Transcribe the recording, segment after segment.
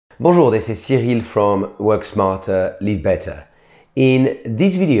Bonjour, this is Cyril from Work Smarter, Live Better. In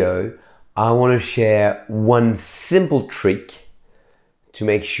this video, I want to share one simple trick to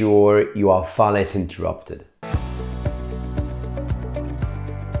make sure you are far less interrupted.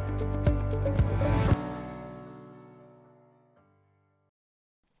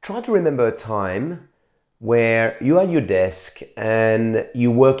 Try to remember a time where you're at your desk and you're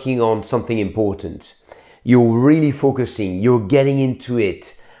working on something important. You're really focusing, you're getting into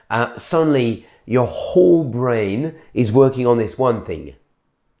it. Suddenly, your whole brain is working on this one thing.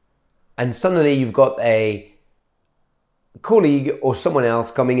 And suddenly you've got a colleague or someone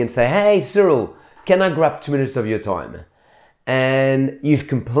else coming and say, "Hey, Cyril, can I grab 2 minutes of your time?" And you've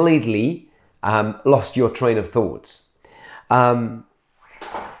completely lost your train of thoughts. And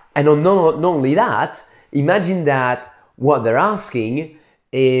not only that, imagine that what they're asking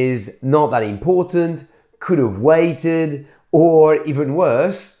is not that important, could have waited, or even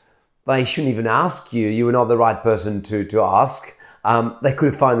worse, they shouldn't even ask you. You were not the right person to ask. They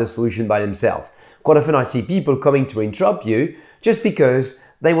could have found the solution by themselves. Quite often I see people coming to interrupt you just because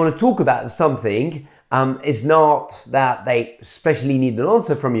they want to talk about something. It's not that they especially need an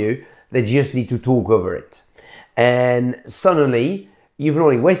answer from you, they just need to talk over it. And suddenly, you've not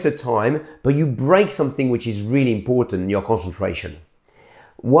only wasted time, but you break something which is really important in your concentration.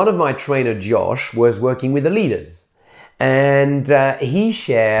 One of my trainer, Josh, was working with the leaders, and he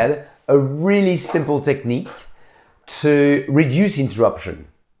shared a really simple technique to reduce interruption.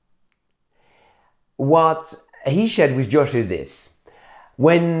 What he shared with Josh is this.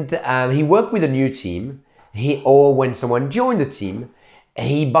 When he worked with a new team, or when someone joined the team,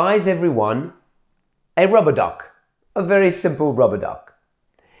 he buys everyone a rubber duck, a very simple rubber duck.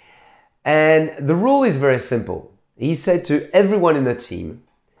 And the rule is very simple. He said to everyone in the team,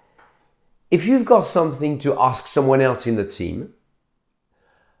 if you've got something to ask someone else in the team,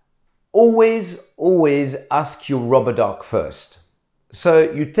 always ask your rubber duck first. So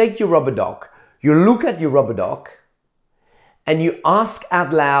you take your rubber duck, you look at your rubber duck, and you ask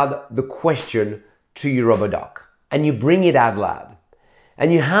out loud the question to your rubber duck, and you bring it out loud.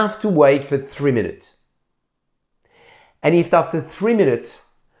 And you have to wait for 3 minutes. And if after 3 minutes,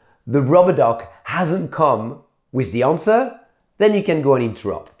 the rubber duck hasn't come with the answer, then you can go and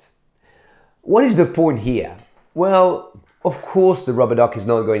interrupt. What is the point here? Well, of course the rubber duck is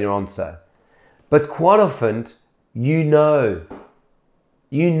not going to answer, but quite often you know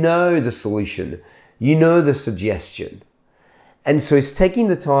the solution, you know the suggestion. And so it's taking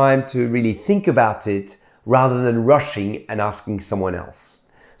the time to really think about it rather than rushing and asking someone else.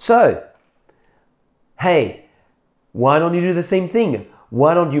 So, hey, why don't you do the same thing?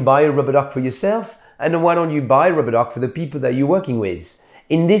 Why don't you buy a rubber duck for yourself? And why don't you buy a rubber duck for the people that you're working with?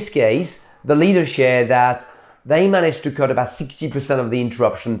 In this case, the leader shared that they managed to cut about 60% of the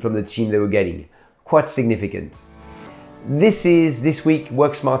interruption from the team they were getting. Quite significant. This is this week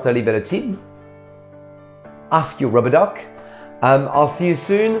Work Smarter, Live Better team. Ask your rubber duck. I'll see you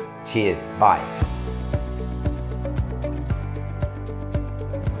soon. Cheers. Bye.